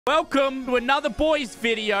Welcome to another boys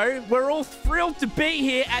video. We're all thrilled to be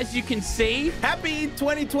here, as you can see. Happy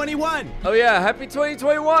 2021. Oh yeah, happy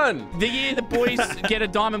 2021. The year the boys get a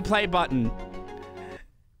diamond play button.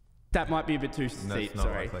 That might be a bit too steep,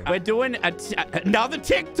 sorry. likely. We're doing another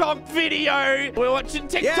TikTok video. We're watching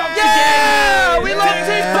TikTok again. Yeah, we love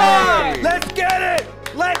TikTok. Let's get it.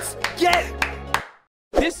 Let's get it.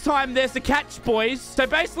 This time there's a catch, boys. So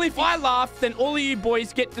basically, if I laugh, then all of you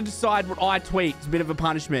boys get to decide what I tweet. It's a bit of a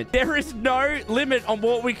punishment. There is no limit on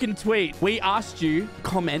what we can tweet. We asked you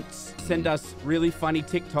comments, send us really funny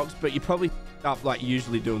TikToks, but you probably up like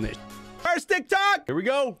usually doing this. First TikTok. Here we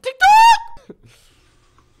go. TikTok!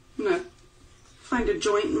 I'm gonna find a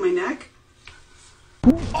joint in my neck.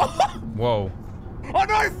 Whoa. Oh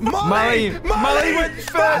no! Molly went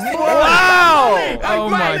first. Wow! Oh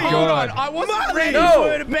my Hold god. on. I wasn't ready No.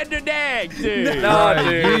 for it to bend an egg, dude. No,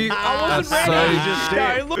 dude. I wasn't That's ready.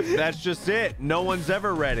 so- No, look, That's just it. No one's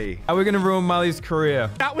ever ready. Are we gonna ruin Molly's career?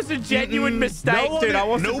 that was a genuine mistake, dude. I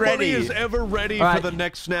wasn't Nobody ready. is ever ready All for right. the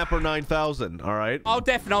next Snapper 9000. All right. I'll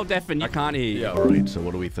deafen. I can't hear you. All right. So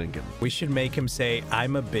what are we thinking? We should make him say,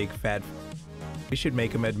 I'm a big fat. We should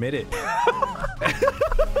make him admit it.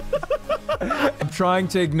 I'm trying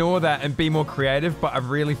to ignore that and be more creative, but I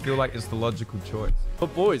really feel like it's the logical choice.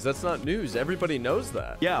 But boys, that's not news. Everybody knows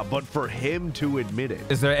that. Yeah, but for him to admit it,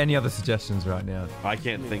 Is there any other suggestions right now? I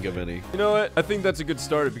can't think of any. You know what? I think that's a good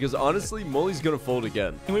start because honestly, Molly's gonna fold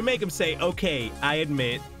again. Can we make him say, okay, I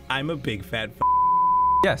admit I'm a big fat.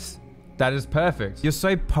 Yes, that is perfect. You're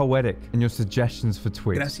so poetic in your suggestions for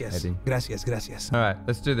tweets, Gracias. Eddie. Gracias, gracias. All right,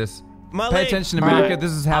 let's do this. Molly. Pay attention, America.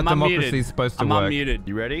 This is how I'm democracy unmuted. is supposed to I'm work. unmuted.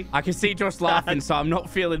 You ready? I can see Josh laughing, so I'm not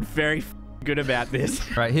feeling very good about this.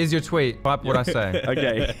 All right, here's your tweet. Type what I say.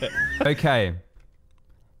 Okay. Okay. ...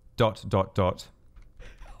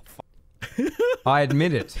 I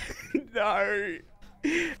admit it. No. ...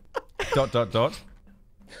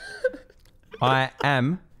 I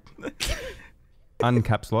am,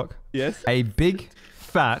 uncaps lock, Yes. a big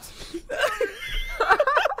fat.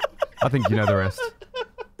 I think you know the rest.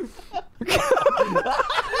 No!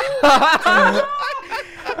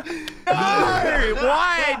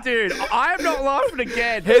 Why, dude? I am not laughing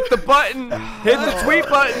again. Hit the button. Hit the tweet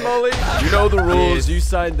button, Molly. You know the rules. You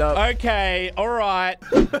signed up. Okay, all right.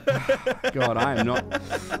 God, I am not.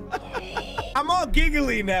 I'm all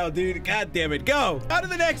giggly now, dude. God damn it. Go. On to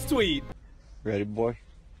the next tweet. Ready, boy?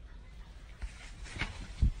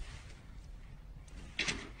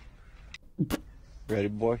 Ready,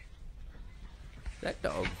 boy? That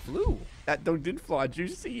dog flew. That dog did fly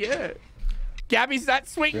juicy, yeah. Gabby's that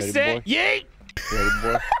swing Ready, set. boy? Yeet! Ready,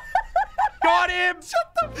 boy? Got him!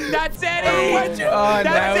 That's Eddie! Why'd you, Oh, That's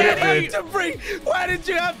now it Eddie! is. why did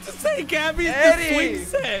you have to say Gabby's Eddie. the swing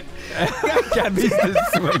set? Gabby's the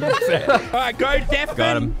swing set. All right, go Got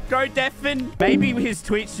Deafin. him. Go Deafin. Maybe his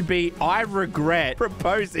tweet should be, I regret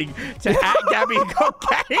proposing to @Gabby Got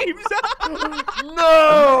Games.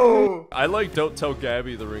 No! I like don't tell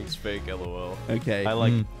Gabby the ring's fake, lol. Okay. I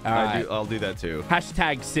like. All right. I'll do that too.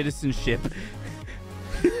 Hashtag citizenship.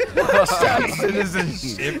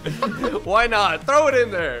 Citizenship. Why not? Throw it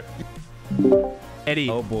in there.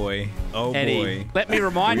 Eddie. Oh boy. Oh Eddie, boy. let me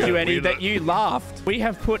remind you, Eddie, we're that not- you laughed. We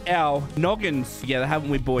have put our noggins together,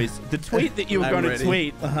 haven't we, boys? The tweet that you were I'm going to ready.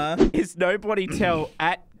 tweet Uh-huh. is nobody tell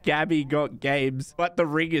 @Gabby Got Games, but the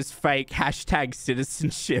ring is fake. Hashtag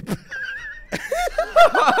citizenship.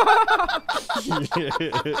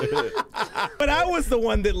 But I was the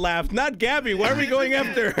one that laughed, not Gabby. Why are we going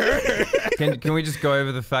after her? Can we just go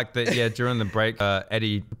over the fact that, yeah, during the break,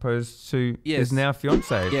 Eddie proposed to Yes. his now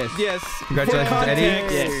fiance? Yes. Yes. Congratulations, For Eddie.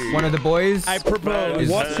 context, Yes. One of the boys. I propose.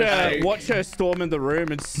 Watch her storm in the room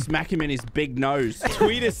and smack him in his big nose.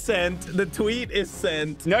 Tweet is sent. The tweet is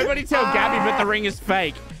sent. Nobody tell Gabby, but the ring is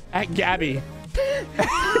fake. @Gabby.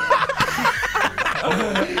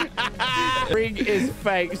 Ring is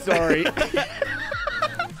fake, sorry.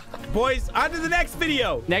 Boys, on to the next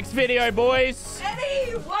video. Next video, boys.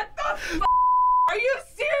 Eddie, what the f? Are you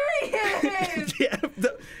serious? Yeah,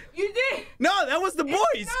 You did. no, that was the boys.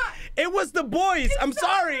 not. It was the boys. I'm Not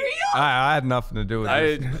sorry. real. I had nothing to do with I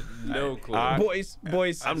it. had no clue. Boys,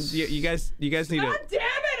 you guys need to. God damn it!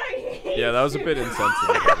 I hate Yeah, that was a bit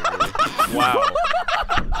insensitive. Really. Wow.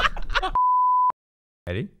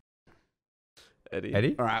 Eddie? Eddie.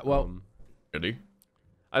 Eddie? All right, well, Eddie.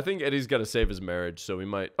 I think Eddie's got to save his marriage, so we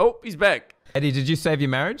might. Oh, he's back. Eddie, did you save your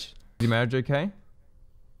marriage? Is your marriage okay?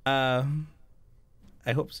 I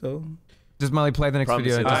hope so. Does Molly play the next Promise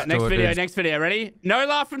video? you All that. right, next video, next video. Ready? No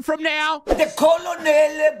laughing from now. The colonel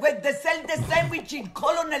with the sell the sandwich in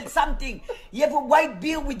colonel something. You have a white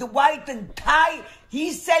beard with the white and tie.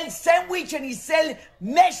 He sells sandwich and he sell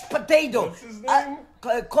mashed potato. What's his name?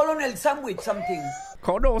 Colonel sandwich something.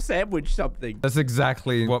 Condor sandwich something. That's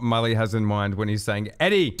exactly what Molly has in mind when he's saying,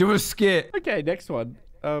 Eddie, do a skit. Okay, next one.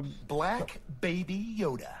 Black Baby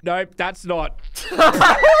Yoda. Nope, that's not.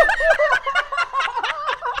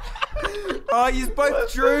 Oh, you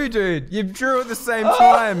both drew, dude. You drew at the same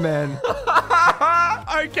time, man.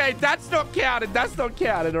 Okay, that's not counted. That's not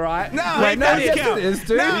counted, all right? No, Wait, it no, does yes, count. it is,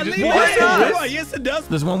 dude. No, You just- leave Yes, it it in. is. Come on, yes, it does.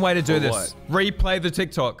 There's one way to do this. what? Replay the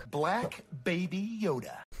TikTok. Black Baby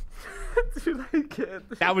Yoda.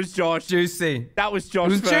 That was Josh. Juicy. That was It Josh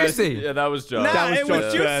was first. juicy. Yeah, that was Josh. Nah, That was it was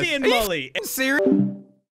Josh Juicy first. and Molly. Serious?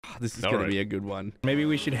 This is All going right. to be a good one. Maybe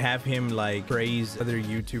we should have him like praise other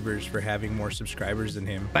YouTubers for having more subscribers than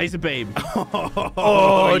him. Laser beam.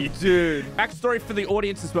 Oh, dude. Backstory for the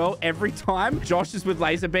audience as well. Every time Josh is with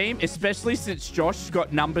Laser Beam, especially since Josh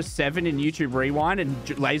got number 7 in YouTube Rewind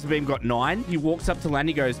and Laser Beam got 9, he walks up to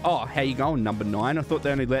Lanny, goes, "Oh, how you going, number 9? I thought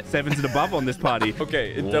they only let 7s and above on this party."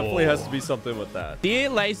 Okay, it definitely has to be something with that. Dear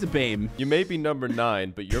Laser Beam, You may be number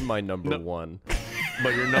 9, but you're my number 1.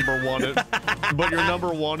 But you're number one. But you're number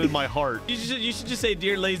 1 in my heart. You should just say,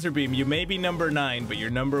 "Dear Laserbeam, you may be number 9, but you're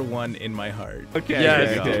number 1 in my heart." okay,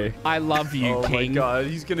 Yes. okay. I love you, Oh my King. god,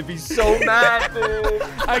 he's gonna be so mad, dude.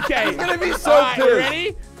 Okay, he's gonna be so All right, you pissed.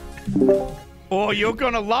 ready? Oh, you're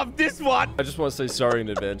gonna love this one. I just want to say sorry in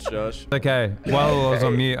advance, Josh. Okay. While I was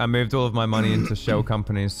on mute, I moved all of my money into shell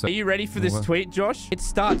companies. So Are you ready for this tweet, Josh? It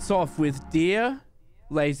starts off with, "Dear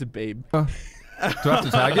Laser Beam." do I have to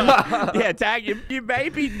tag him? Yeah, tag him. You may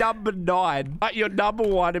be number 9, but you're number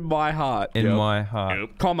 1 in my heart. In my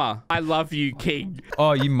heart. Comma, I love you, King.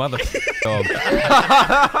 Oh, you mother dog.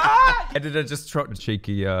 Editor just dropped a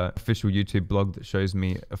cheeky official YouTube blog that shows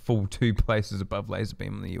me a full 2 places above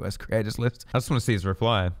Laserbeam on the US creators list. I just want to see his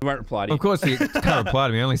reply. I won't reply to you. Of course, he can't reply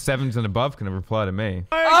to me. Only 7s and above can reply to me.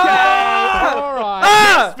 Okay, all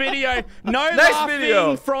right. Next video. No Next laughing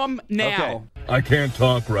video. from now. I can't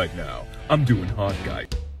talk right now. I'm doing hot guy.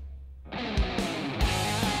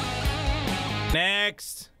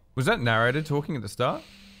 Next. Was that narrator talking at the start?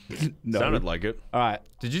 No. Sounded like it. All right.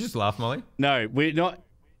 Did you just laugh, Molly? No, we're not.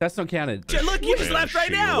 That's not counted. Look, you just left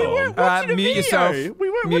right now. Mute yourself. We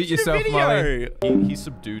weren't Mute watching yourself, a video. Molly. He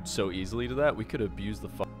subdued so easily to that, we could abuse the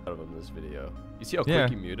fuck out of him in this video. You see how quick Yeah.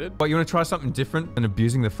 he muted? What, you want to try something different than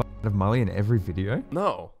abusing the fuck out of Molly in every video?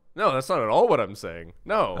 No. No, that's not at all what I'm saying.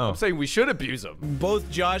 No, Oh. I'm saying we should abuse him.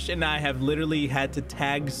 Both Josh and I have literally had to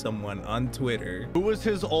tag someone on Twitter. Who was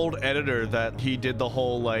his old editor that he did the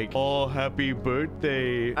whole like, "Oh, happy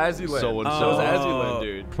birthday, Azzyland. so and That was so"? Azzyland,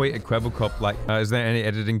 dude. Tweet at Quebblecop, like, is there any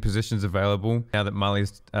editing positions available now that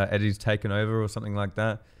Molly's Eddie's taken over or something like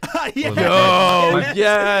that? Yes. Oh,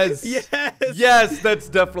 yes. Yes. Yes, that's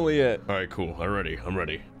definitely it. All right, cool. I'm ready. I'm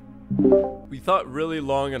ready. We thought really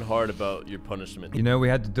long and hard about your punishment. You know, we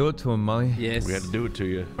had to do it to him, Molly. Yes. We had to do it to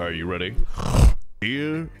you. All right, you ready?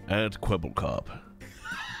 Here at Quebblecop.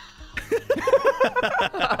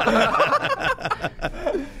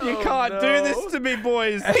 You can't do this to me,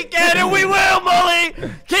 boys. Get it, we will, Molly!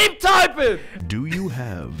 Keep typing! Do you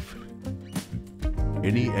have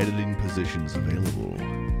any editing positions available?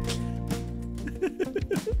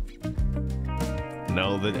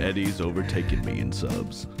 Now that Eddie's overtaken me in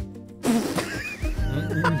subs.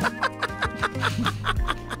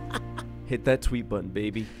 Hit that tweet button,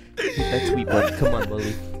 baby. Hit that tweet button. Come on,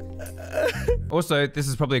 Molly. Also, this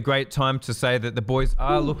is probably a great time to say that the boys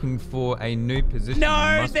are looking for a new position. No,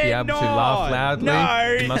 you must be they're able to laugh not. loudly.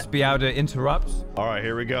 No. You must be able to interrupt. All right,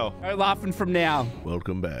 here we go. No laughing from now.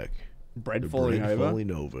 Welcome back. Bread The falling Bread over.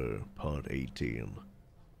 Falling Over, part 18.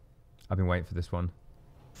 I've been waiting for this one.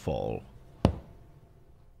 Fall.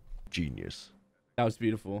 Genius. That was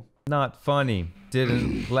beautiful. Not funny.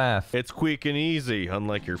 Didn't laugh. It's quick and easy,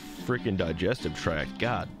 unlike your freaking digestive tract.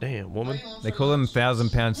 God damn, woman. They call them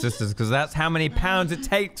 1,000-pound sisters because that's how many pounds it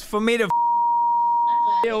takes for me to.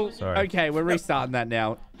 Sorry. Okay, we're restarting that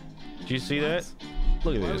now. Did you see that?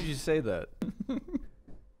 Look at Why this. would you say that?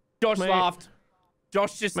 Josh Man. laughed.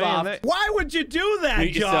 Josh just Man, laughed. Why would you do that,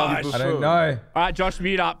 Mute yourself. Josh? I don't know. All right, Josh,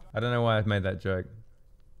 mute up. I don't know why I've made that joke.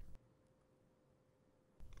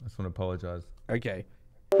 I just want to apologize. Okay.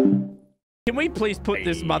 Can we please put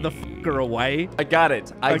this motherfucker away? I got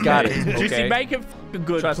it. I got it. Juicy, Okay. make it fucking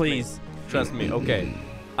good, Trust please. Me. Trust me. Okay.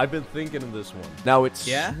 I've been thinking of this one. Now it's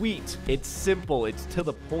Yeah? sweet. It's simple. It's to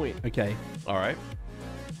the point. Okay. All right.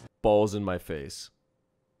 Balls in my face.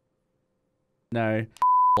 No.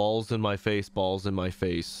 Balls in my face, balls in my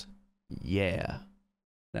face. Yeah.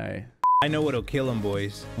 No. I know what'll kill him,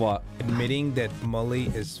 boys. What? Admitting that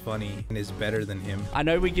Mully is funny and is better than him. I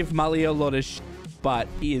know we give Mully a lot of but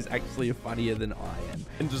he is actually funnier than I am.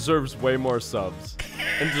 And deserves way more subs.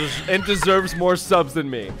 And deserves more subs than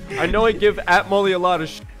me. I know I give @Mully a lot of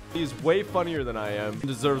He's way funnier than I am and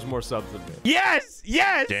deserves more subs than me. Yes!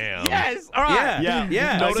 Yes! Damn. Yes! All right.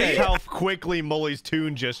 Yeah. Notice Okay. how quickly Mully's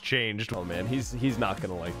tune just changed. Oh man, he's not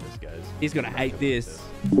gonna like this, guys. He's gonna hate this.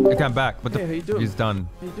 Okay, I'm back. What the Hey, how you doing? He's done.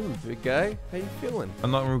 How you doing, big guy? How you feeling?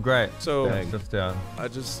 I'm not real great. So Yeah, just I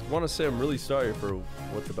just want to say I'm really sorry for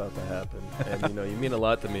what's about to happen. And you know, you mean a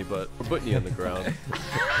lot to me, but we're putting you on the ground.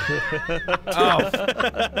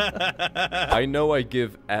 I know I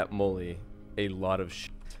give @Mully a lot of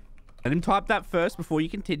shit. Let him type that first before you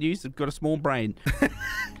continue. He's got a small brain.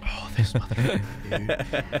 Oh, this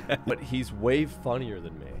motherfucker. But he's way funnier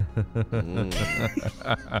than me.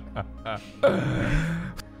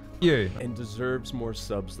 You. And deserves more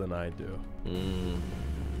subs than I do.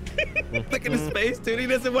 Look at his face, dude. He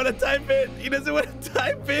doesn't want to type it. He doesn't want to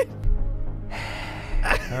type it.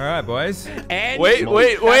 All right, boys. And Wait.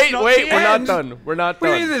 We're not end. done. We're not We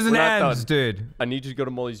done. need there's an We're not end, done. dude. I need you to go to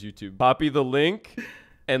Mully's YouTube. Copy the link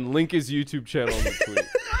and link his YouTube channel in the tweet.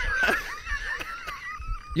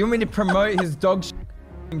 You want me to promote his dog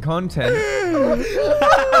content?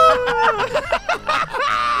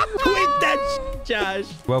 Quit that Josh.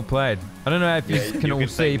 Well played. I don't know if you can you all can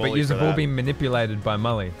see, thank but Mully you for have all that. been manipulated by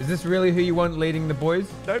Mully. Is this really who you want leading the boys?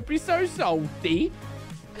 don't be so salty.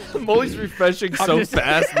 Mully's refreshing so just-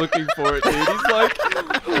 fast looking for it, dude. He's like...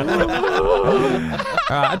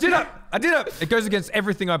 I did it! I did it! It goes against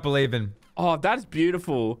everything I believe in. Oh, that's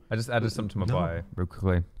beautiful. I just added something to my bio real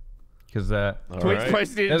quickly. Because Tweets right.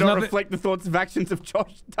 posted There's do not nothing- reflect the thoughts of actions of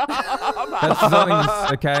Josh. that's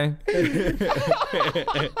something's okay.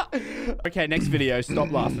 Okay, next video.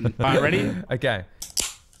 Stop laughing. All right, ready? Okay.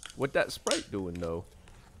 What that Sprite doing, though?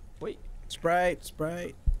 Wait. Sprite.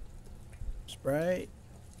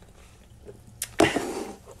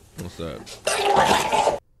 What's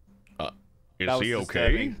that? Is That was he okay?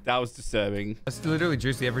 disturbing. That was disturbing. It's literally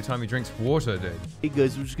juicy every time he drinks water, dude. Hey,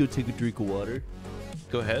 guys, we're just gonna take a drink of water.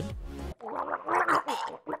 Go ahead.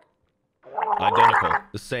 Identical.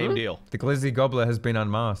 The same deal. The glizzy gobbler has been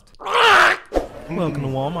unmasked. Welcome to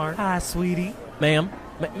Walmart. Hi, sweetie. Ma'am,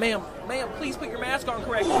 please put your mask on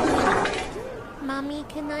correctly. Mommy,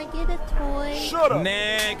 can I get a toy? Shut up.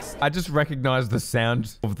 Next. I just recognized the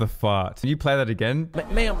sound of the fart. Can you play that again?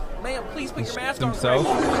 Ma'am, please put your mask on Himself.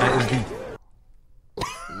 correctly.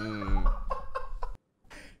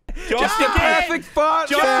 That is the Just perfect fart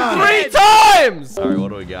sound. 3 times! All right, what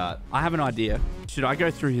do we got? I have an idea. Should I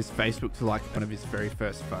go through his Facebook to like one of his very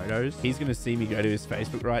first photos? He's gonna see me go to his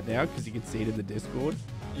Facebook right now because you can see it in the Discord.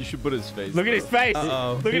 You should put his face. Look at his face.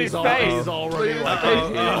 Uh-oh. Look at his face. He's already like,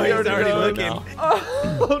 He's already looking.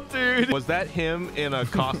 Oh, dude. Was that him in a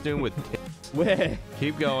costume with tits? Where?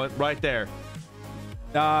 Keep going. Right there.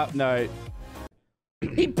 No.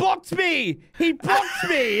 He blocked me. He blocked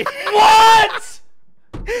me. What?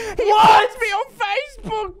 He blocked me on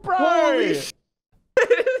Facebook, bro. Holy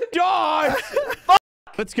Josh.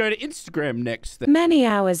 Let's go to Instagram next. Then. Many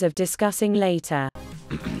hours of discussing later.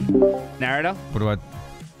 Narrator, What do I...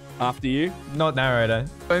 after you. Not narrator.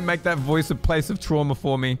 Don't make that voice a place of trauma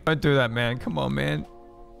for me. Don't do that, man. Come on, man.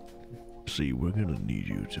 See, we're gonna need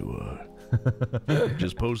you to,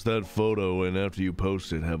 just post that photo, and after you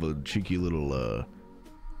post it, have a cheeky little,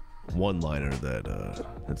 one-liner that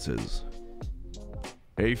says,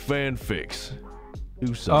 "Hey, fanfics,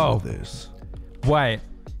 do some of this." Wait.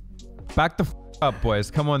 Back the up, boys.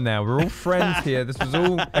 Come on now. We're all friends here. This was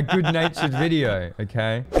all a good-natured video,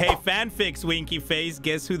 okay? Hey, fanfics, winky face.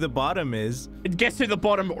 Guess who the bottom is? And guess who the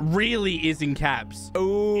bottom really is in caps?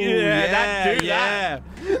 Ooh, yeah.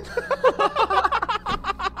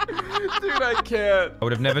 Dude, I can't. I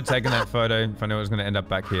would have never taken that photo if I knew it was going to end up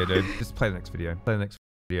back here, dude. Just play the next video. Play the next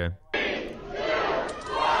video.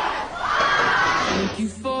 Thank you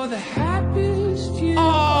for the happiest year.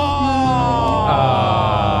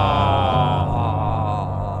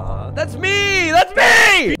 That's me! That's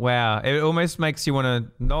me! Wow. It almost makes you want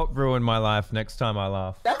to not ruin my life next time I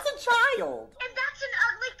laugh. That's a child. And that's an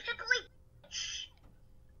ugly, pimply bitch.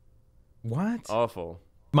 What? Awful.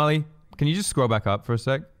 Mully, can you just scroll back up for a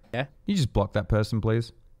sec? Yeah. Can you just block that person,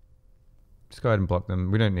 please? Just go ahead and block them.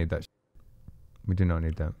 We don't need that. We do not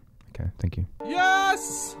need that. Okay, thank you.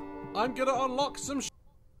 Yes! I'm gonna unlock some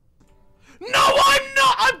No, I'm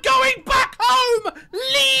not. I'm going back home.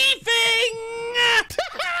 Leaving.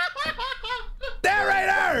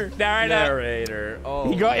 Narrator. Narrator. Oh,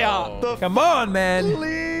 He got ya. no. Come on, man.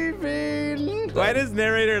 Leaving. Why does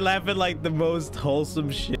narrator laugh at like the most wholesome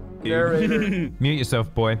shit? Narrator. Mute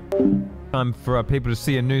yourself, boy. Time for people to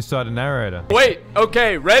see a new side of narrator. Wait,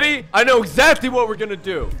 okay, ready? I know exactly what we're gonna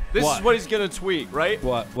do. This What? is what he's gonna tweet, right?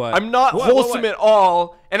 What? I'm not wholesome at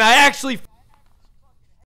all, and I actually...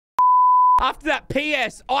 After that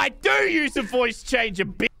PS, I do use a voice changer,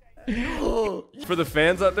 bitch. For the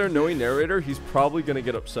fans out there knowing narrator, he's probably gonna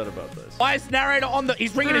get upset about this. Why is narrator on the...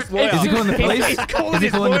 He's ringing his lawyer. Is he calling the police? He's calling Is he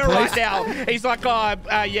his calling the lawyer right police? now. He's like,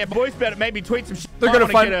 yeah, my voice better maybe tweet some shit. They're gonna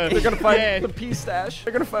find Yeah. the pea stash.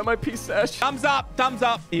 They're gonna find my pea stash. Thumbs up, thumbs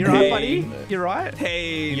up. You right, buddy? You right?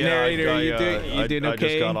 Hey, Yeah, narrator, you doing I okay?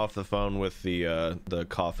 just got off the phone with the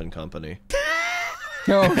coffin company.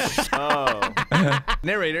 Oh.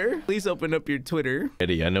 Narrator, please open up your Twitter.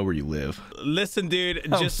 Eddie, I know where you live. Listen,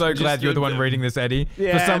 dude. I'm so glad you're the one reading this, Eddie.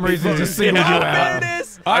 Yeah, For some reason, just singled you out.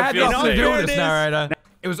 I had feel nothing to do safe. with this, narrator.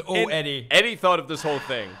 It was all Eddie. Eddie thought of this whole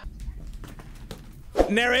thing.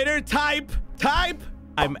 Narrator, type.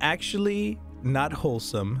 I'm actually not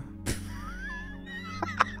wholesome.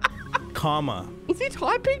 Comma. Is he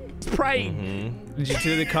typing? He's praying. Did you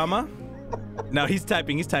see the comma? No, he's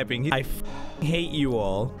typing. I hate you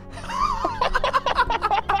all.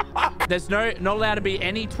 There's not allowed to be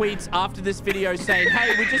any tweets after this video saying,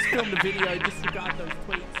 hey, we just filmed a video, disregard those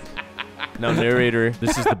tweets. Now, narrator,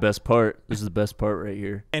 this is the best part. This is the best part right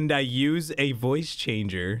here. And I use a voice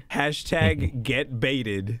changer. Hashtag get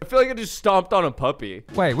baited. I feel like I just stomped on a puppy.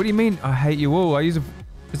 Wait, what do you mean? I hate you all. I use a...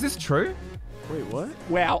 Is this true? Wait, what?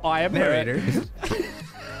 Wow, I am Narrator. hurt.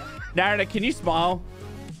 Narrator, can you smile?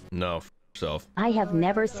 No, f yourself. I have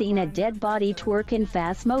never seen a dead body twerk in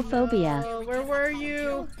Phasmophobia. Oh, where were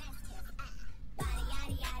you?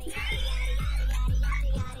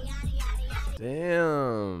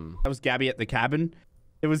 Damn. That was Gabby at the cabin.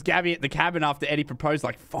 It was Gabby at the cabin after Eddie proposed.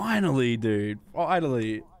 Like, finally, dude.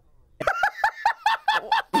 Finally.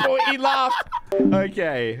 Oh, he laughed.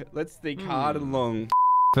 Okay, let's think hard and long.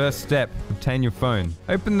 First step, obtain your phone.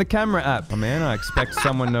 Open the camera app. Oh man, I expect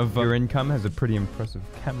someone of your income has a pretty impressive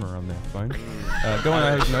camera on their phone. Go on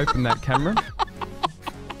ahead and open that camera.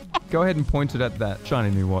 Go ahead and point it at that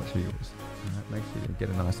shiny new watch of yours. Alright, make sure you get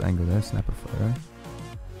a nice angle there. Snap a photo.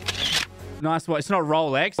 Nice one. It's not a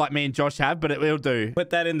Rolex like me and Josh have, but it will do.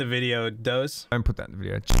 Put that in the video, Dose. Don't put that in the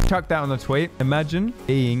video. Chuck that on the tweet. Imagine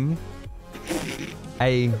being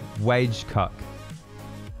a wage cuck.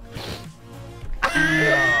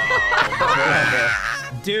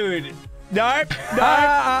 Dude. Nope.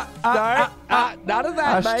 Nope. None of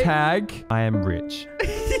that, mate. Hashtag I am rich.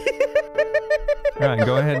 Alright,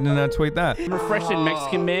 go ahead and tweet that. Refreshing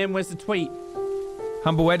Mexican man. Where's the tweet?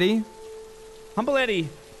 Humble Eddie. Humble Eddie.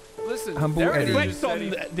 Listen, Humble Eddie. Flex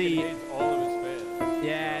on the all of his fans.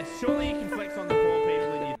 Yeah, surely you can flex on the poor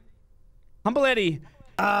people in you. Humble Eddie.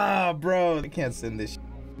 Ah, bro. I can't send this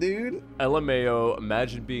dude. LMAO,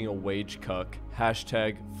 imagine being a wage cuck.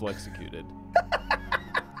 Hashtag flexecuted.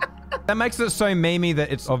 That makes it so memey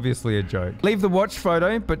that it's obviously a joke. Leave the watch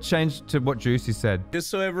photo, but change to what Juicy said. Just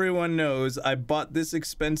so everyone knows, I bought this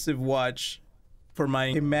expensive watch for my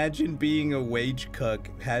imagine being a wage cuck.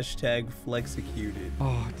 Hashtag flexecuted.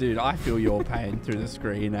 Oh, dude, I feel your pain through the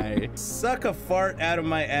screen, eh? Suck a fart out of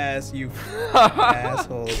my ass, you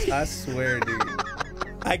assholes. I swear, dude.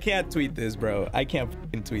 I can't tweet this, bro. I can't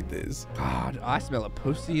fucking tweet this. God, I smell a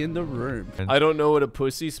pussy in the room. I don't know what a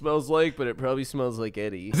pussy smells like, but it probably smells like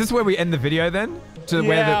Eddie. Is this where we end the video then? To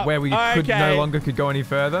where we could no longer could go any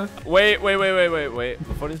further? Wait.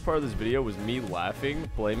 The funniest part of this video was me laughing,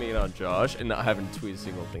 blaming it on Josh, and not having to tweet a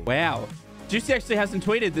single thing. Wow. Juicy actually hasn't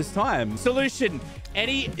tweeted this time. Solution.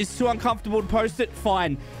 Eddie is too uncomfortable to post it.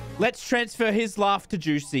 Fine. Let's transfer his laugh to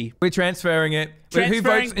Juicy. We're transferring it. Who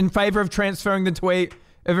votes in favor of transferring the tweet?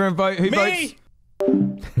 Everyone vote. Who votes?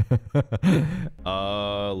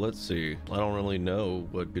 Let's see. I don't really know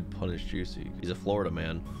what could punish Juicy. He's a Florida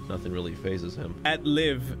man. Nothing really phases him. At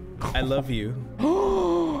Liv, I love you.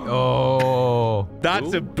 Oh.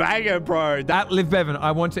 That's a banger, bro. That Liv Bevan,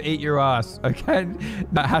 I want to eat your ass. Okay?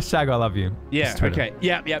 Hashtag I love you. Yeah, okay.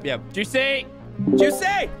 Yep. Juicy!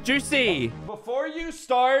 Juicy! Before you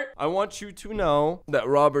start, I want you to know that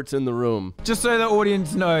Robert's in the room. Just so the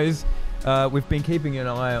audience knows, we've been keeping an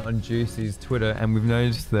eye on Juicy's Twitter, and we've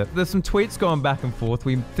noticed that there's some tweets going back and forth.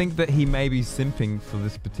 We think that he may be simping for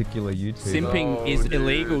this particular YouTuber. Simping is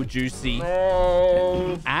illegal, Juicy.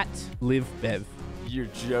 No. At LiveBev. You're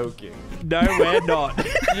joking. No, we're not.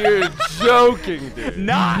 You're joking, dude.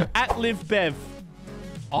 Nah, at LiveBev.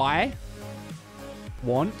 I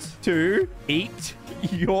want to eat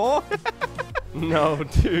your no,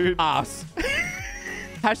 dude. ass.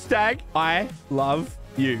 Hashtag I love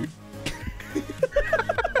you.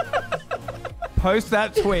 Post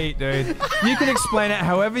that tweet, dude. You can explain it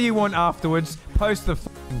however you want afterwards. Post the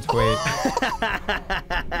f***ing tweet.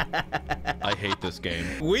 I hate this game.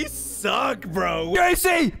 We suck, bro.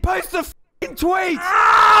 JC, post the f***ing tweet.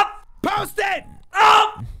 Post it.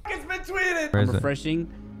 It's been tweeted. Where is it? Refreshing.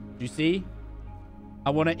 Do you see? I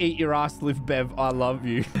want to eat your ass, Liv Bev. I love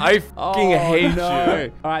you. I fucking hate you.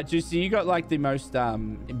 All right, Juicy, you got like the most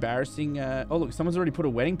embarrassing. Oh, look, someone's already put a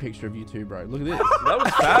wedding picture of you two, bro. Look at this. That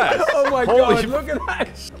was fast. Oh my Holy god, look at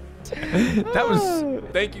that. That was...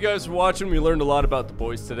 Thank you guys for watching. We learned a lot about the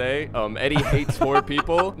boys today. Eddie hates 4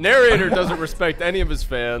 people. Narrator doesn't respect any of his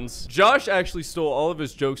fans. Josh actually stole all of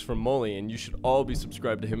his jokes from Molly, and you should all be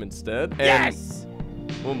subscribed to him instead. And, Yes!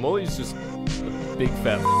 well, Molly's just a big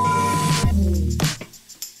fat...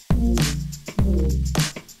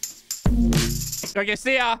 Okay,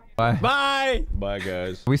 see ya. Bye. Bye. Bye,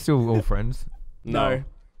 guys. Are we still all friends? No.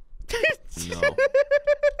 No.